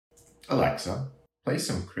Alexa, play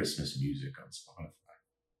some Christmas music on Spotify.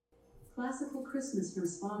 Classical Christmas from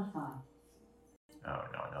Spotify. Oh,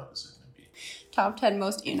 no, this is going to be... Top 10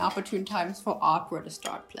 most inopportune times for opera to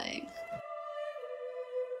start playing.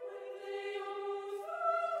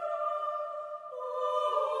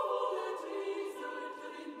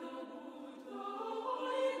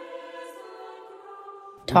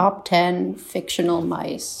 Top 10 fictional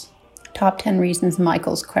mice. Top 10 reasons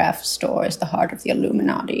Michael's craft store is the heart of the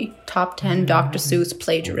Illuminati. Top 10 Dr. Seuss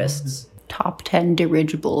plagiarists. Top 10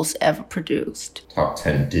 dirigibles ever produced. Top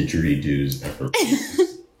 10 didgeridoos ever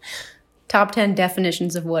produced. Top 10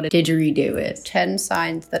 definitions of what a didgeridoo is. 10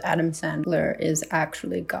 signs that Adam Sandler is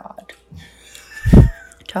actually God.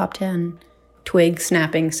 Top 10 twig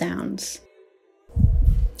snapping sounds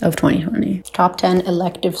of 2020. Top 10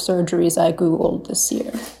 elective surgeries I Googled this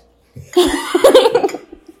year.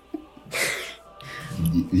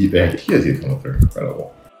 The ideas you come up are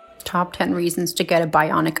incredible. Top 10 reasons to get a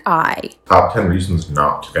bionic eye. Top 10 reasons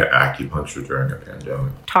not to get acupuncture during a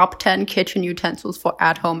pandemic. Top 10 kitchen utensils for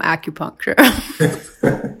at-home acupuncture.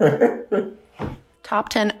 Top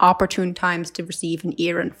 10 opportune times to receive an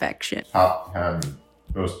ear infection. Top 10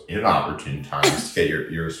 most inopportune times to get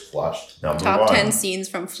your ears flushed. Number Top 1. 10 scenes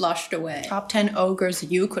from Flushed Away. Top 10 ogres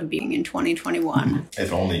you could be in 2021.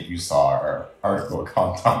 If only you saw our article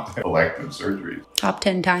on top 10 elective surgeries. Top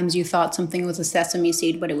 10 times you thought something was a sesame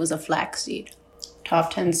seed, but it was a flax seed.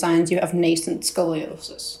 Top 10 signs you have nascent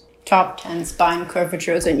scoliosis. Top 10 spine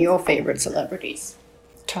curvatures in your favorite celebrities.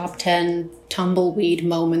 Top 10 tumbleweed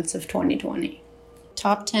moments of 2020.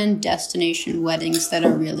 Top 10 destination weddings that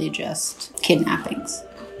are really just kidnappings.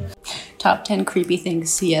 Top 10 creepy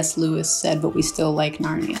things C.S. Lewis said, but we still like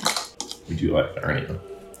Narnia. We do like Narnia.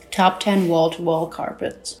 Top 10 wall-to-wall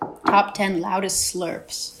carpets. Top 10 loudest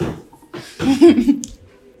slurps.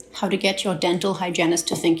 How to get your dental hygienist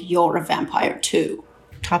to think you're a vampire too.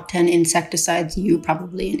 Top 10 insecticides you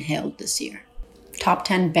probably inhaled this year. Top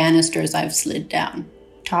 10 banisters I've slid down.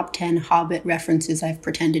 Top 10 Hobbit references I've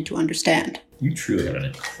pretended to understand. You truly have an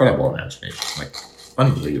incredible imagination. Like,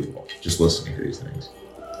 unbelievable. Just listening to these things.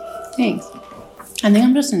 Thanks. I think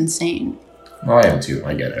I'm just insane. Well, I am too.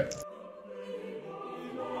 I get it.